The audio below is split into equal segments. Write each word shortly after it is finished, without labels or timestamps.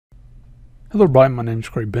Hello everybody, my name is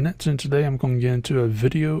Craig Bennett, and today I'm going to get into a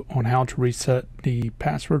video on how to reset the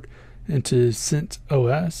password into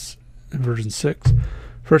CentOS version 6.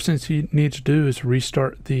 First thing you need to do is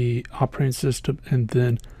restart the operating system and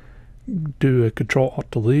then do a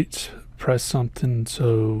Control-Alt-Delete, press something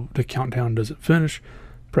so the countdown doesn't finish,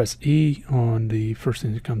 press E on the first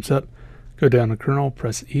thing that comes up, go down to kernel,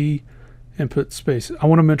 press E, and put space. I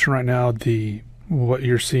want to mention right now what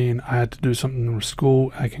you're seeing, I had to do something with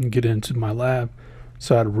school. I can get into my lab,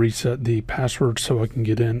 so I had to reset the password so I can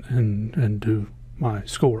get in and do my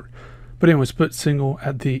schoolwork. But anyways, put single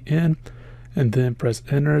at the end and then press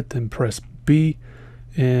enter, then press B,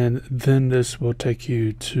 and then this will take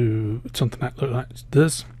you to something that looks like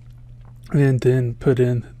this, and then put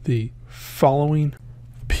in the following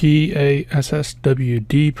passwd,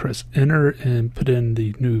 press enter and put in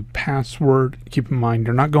the new password. Keep in mind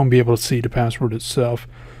you're not going to be able to see the password itself,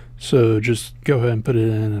 so just go ahead and put it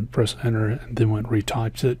in and press enter, and then when it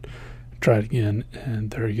retypes it, try it again, and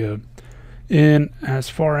there you go. And as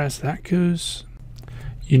far as that goes,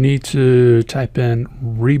 you need to type in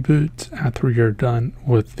reboot after you're done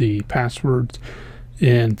with the passwords,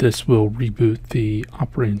 and this will reboot the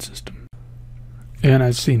operating system. And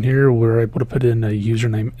as seen here, we're able to put in a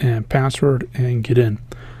username and password and get in.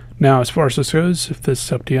 Now, as far as this goes, if this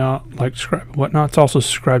helped you out, like, subscribe, and whatnot. It's also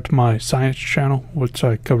subscribe to my science channel, which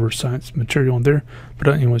I cover science material in there. But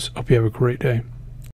anyways, hope you have a great day.